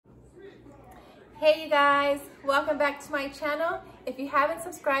Hey you guys, welcome back to my channel. If you haven't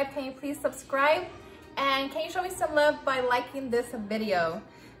subscribed, can you please subscribe? And can you show me some love by liking this video?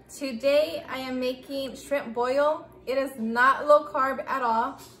 Today I am making shrimp boil. It is not low carb at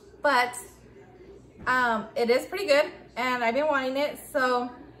all, but it is pretty good and I've been wanting it.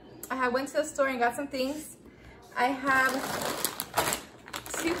 So I went to the store and got some things. I have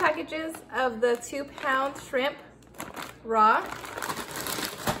 2 packages of the 2-pound shrimp raw.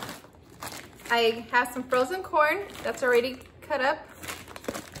 I have some frozen corn that's already cut up.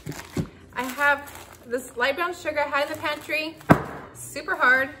 I have this light brown sugar I had in the pantry, super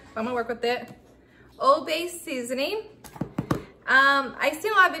hard, but I'm gonna work with it. Old Bay seasoning. I've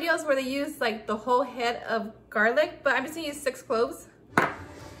seen a lot of videos where they use like the whole head of garlic, but I'm just gonna use 6 cloves.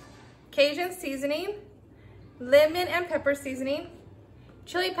 Cajun seasoning, lemon and pepper seasoning,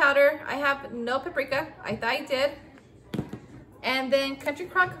 chili powder. I have no paprika, I thought I did. And then country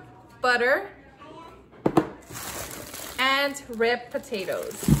crock butter, and red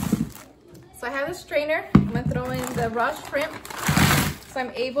potatoes. So I have a strainer. I'm gonna throw in the raw shrimp so I'm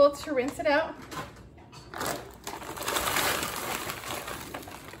able to rinse it out.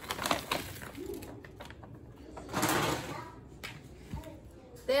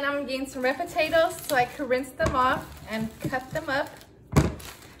 Then I'm getting some red potatoes so I can rinse them off and cut them up.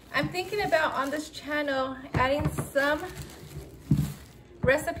 I'm thinking about on this channel adding some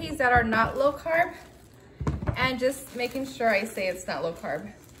recipes that are not low carb and just making sure I say it's not low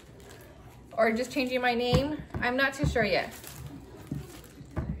carb, or just changing my name. I'm not too sure yet.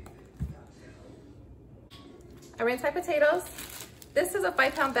 I rinsed my potatoes. This is a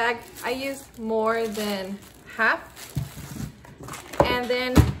 5-pound bag. I used more than half. And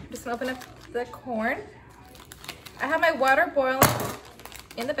then I'm just gonna open up the corn. I have my water boiling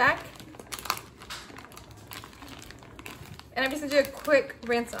in the back. And I'm just gonna do a quick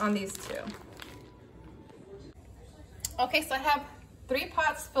rinse on these 2. Okay, so I have 3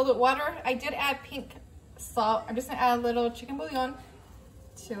 pots filled with water. I did add pink salt. I'm just gonna add a little chicken bouillon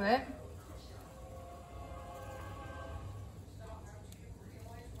to it.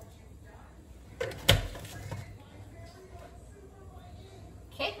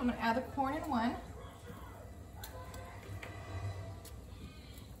 Okay, I'm gonna add the corn in one.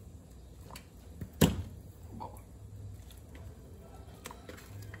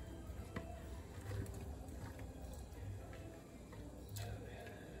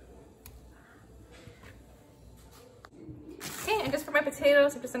 And just for my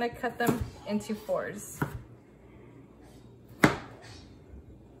potatoes, I'm just gonna cut them into 4s. Okay,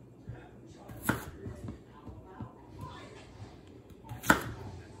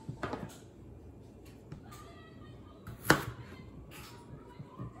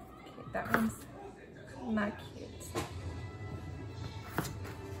 that one's not cute.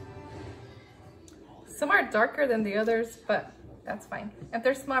 Some are darker than the others, but that's fine. If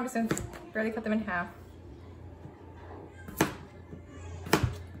they're small, I'm just gonna barely cut them in half.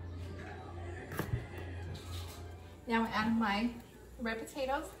 Now I'm gonna add my red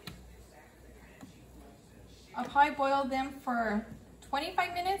potatoes. I'll probably boil them for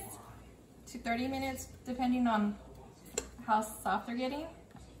 25 minutes to 30 minutes, depending on how soft they're getting.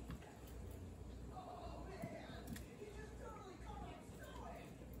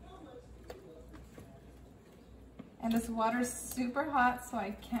 And this water's super hot, so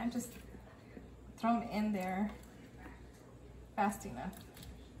I can't just throw them in there fast enough.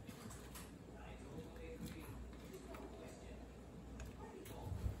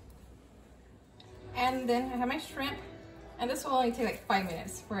 And then I have my shrimp, and this will only take like 5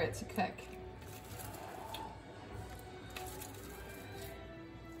 minutes for it to cook.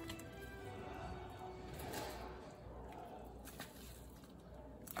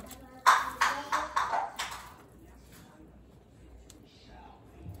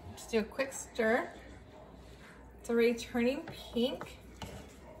 Just do a quick stir. It's already turning pink.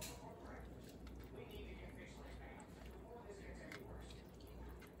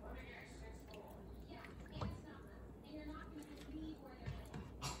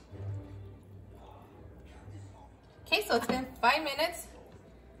 Okay, so it's been 5 minutes.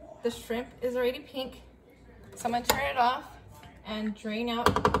 The shrimp is already pink. So I'm gonna turn it off and drain out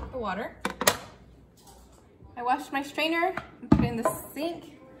the water. I washed my strainer and put it in the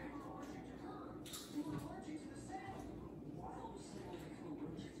sink.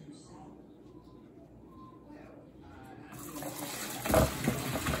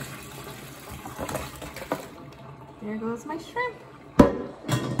 There goes my shrimp.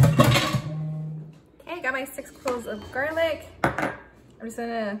 Okay, I got my 6 cloves of garlic. I'm just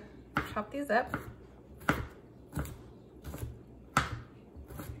gonna chop these up.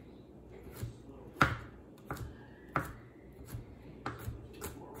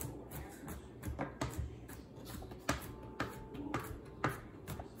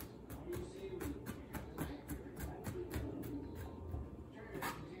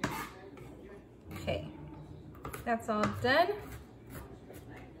 That's all done.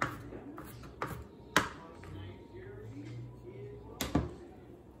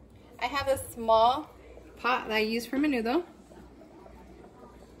 I have this small pot that I use for menudo.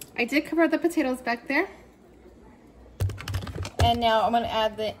 I did cover the potatoes back there. And now I'm gonna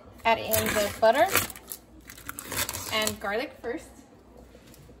add in the butter and garlic first.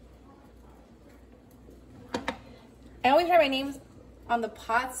 I always write my names on the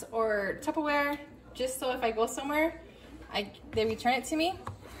pots or Tupperware, just so if I go somewhere, they return it to me.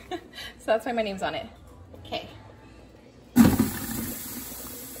 So that's why my name's on it. Okay.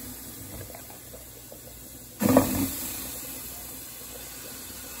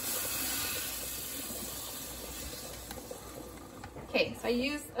 Okay, so I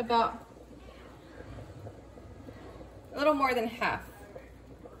use about a little more than half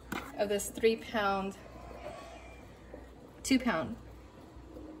of this 3-pound, 2-pound.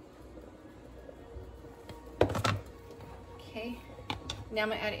 Okay, now I'm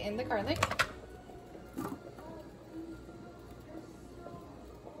gonna add in the garlic.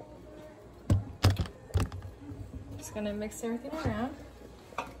 Just gonna mix everything around.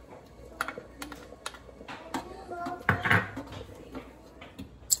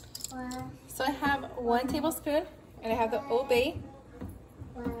 So I have 1 tablespoon, and I have the Old Bay.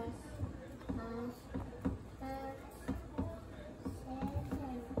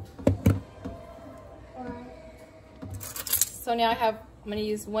 So now I'm gonna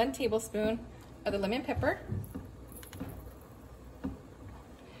use 1 tablespoon of the lemon pepper.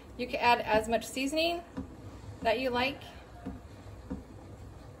 You can add as much seasoning that you like.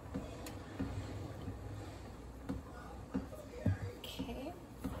 Okay.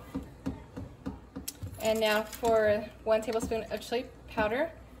 And now for 1 tablespoon of chili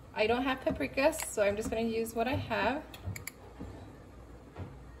powder. I don't have paprika, so I'm just gonna use what I have.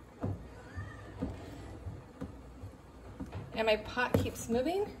 And my pot keeps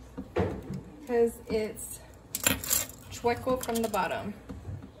moving because it's chueco from the bottom.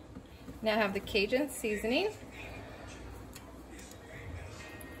 Now I have the Cajun seasoning.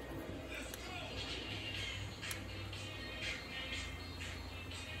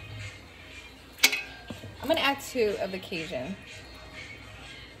 I'm gonna add 2 of the Cajun.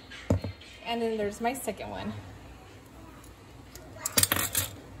 And then there's my second one.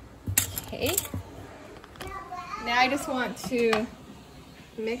 Okay. Now I just want to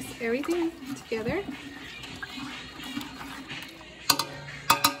mix everything together.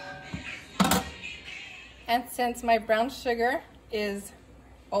 And since my brown sugar is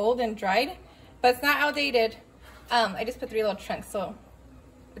old and dried, but it's not outdated, I just put 3 little chunks, so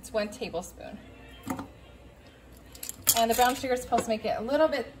it's 1 tablespoon. And the brown sugar is supposed to make it a little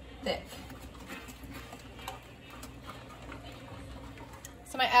bit thick.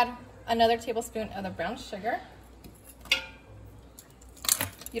 So I'm gonna add another tablespoon of the brown sugar.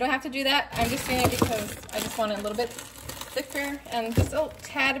 You don't have to do that. I'm just doing it because I just want it a little bit thicker and just a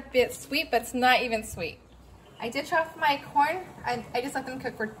tad bit sweet, but it's not even sweet. I did chop off my corn. I just let them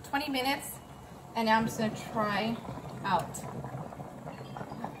cook for 20 minutes, and now I'm just gonna try out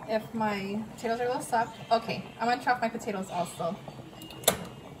if my potatoes are a little soft. Okay, I'm gonna chop my potatoes also.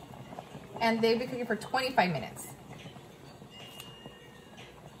 And they've been cooking for 25 minutes.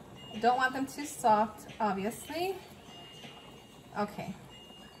 Don't want them too soft, obviously. Okay.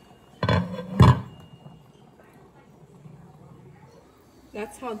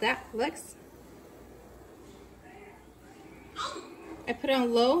 That's how that looks. I put it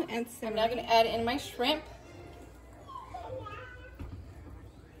on low, and so I'm now gonna add in my shrimp.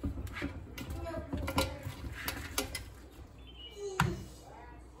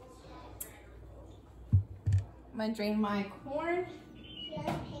 I'm gonna drain my corn.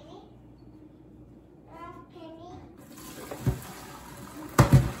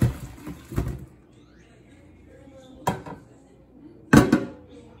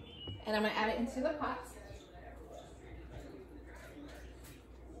 And I'm gonna add it into the pot.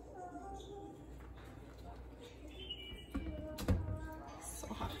 So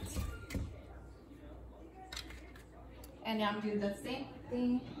hot. And now I'm doing the same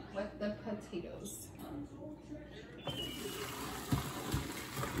thing with the potatoes.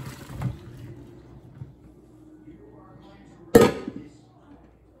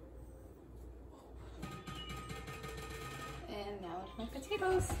 And now my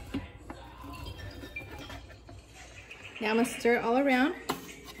potatoes. Now I'm gonna stir it all around,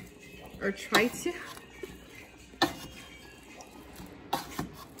 or try to.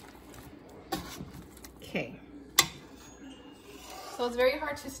 Okay. So it's very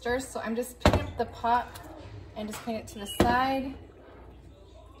hard to stir, so I'm just picking up the pot and just putting it to the side.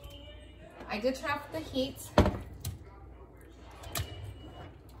 I did turn off the heat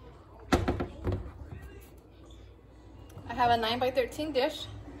have a 9x13 dish.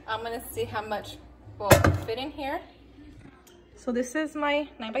 I'm gonna see how much will fit in here. So this is my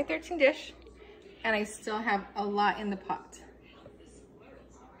 9x13 dish, and I still have a lot in the pot.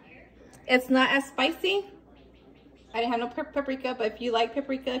 It's not as spicy. I didn't have no paprika, but if you like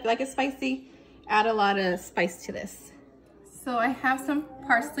paprika, if you like it spicy, add a lot of spice to this. So I have some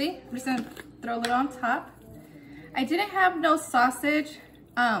parsley. I'm just gonna throw a little on top. I didn't have no sausage.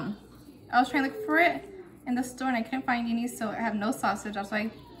 I was trying to look for it in the store and I couldn't find any, so I have no sausage. That's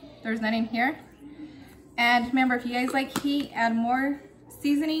why there's none in here. And remember, if you guys like heat, add more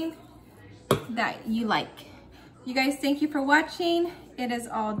seasoning that you like. You guys, thank you for watching. It is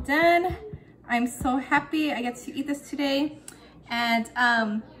all done. I'm so happy I get to eat this today. And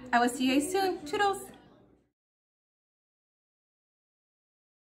I will see you guys soon. Toodles.